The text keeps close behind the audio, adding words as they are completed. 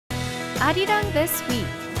Arirang this week.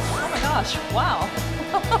 Oh my gosh, wow.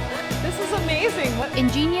 This is amazing.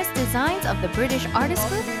 Ingenious designs of the British artist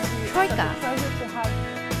group, Troika.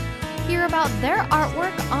 Hear about their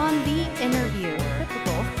artwork on The Interview.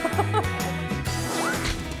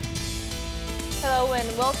 Hello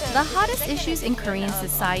and welcome. The hottest issues in Korean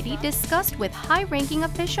society discussed with high-ranking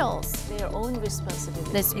officials. Their own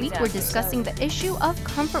responsibility. This week we're discussing the issue of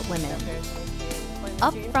comfort women.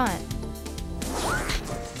 Up front.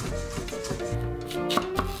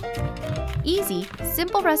 Easy,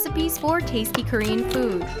 simple recipes for tasty Korean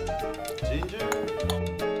food.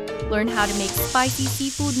 Learn how to make spicy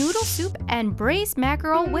seafood noodle soup and braised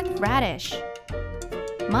mackerel with radish.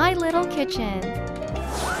 My Little Kitchen.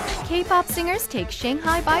 K-pop singers take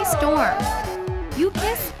Shanghai by storm. You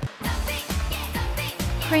Kiss,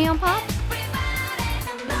 Crayon Pop,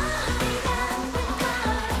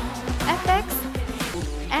 FX,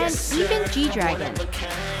 and even G-Dragon.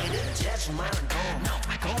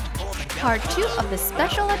 Part 2 of the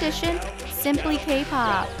special edition, Simply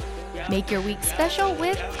K-pop. Make your week special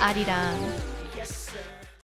with Arirang.